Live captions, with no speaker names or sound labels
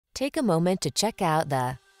Take a moment to check out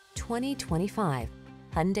the 2025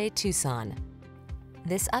 Hyundai Tucson.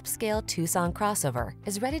 This upscale Tucson crossover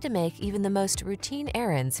is ready to make even the most routine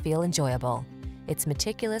errands feel enjoyable. Its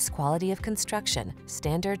meticulous quality of construction,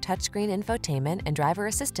 standard touchscreen infotainment and driver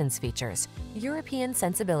assistance features, European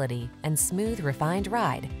sensibility, and smooth, refined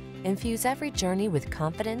ride infuse every journey with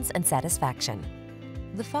confidence and satisfaction.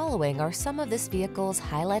 The following are some of this vehicle's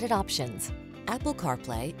highlighted options: Apple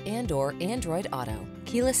CarPlay and/or Android Auto,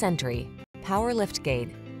 keyless entry, power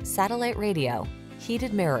liftgate, satellite radio,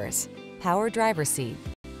 heated mirrors, power driver seat,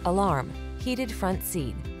 alarm, heated front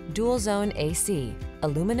seat, dual zone AC,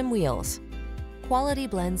 aluminum wheels. Quality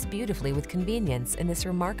blends beautifully with convenience in this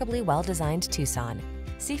remarkably well-designed Tucson.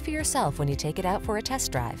 See for yourself when you take it out for a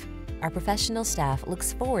test drive. Our professional staff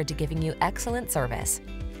looks forward to giving you excellent service.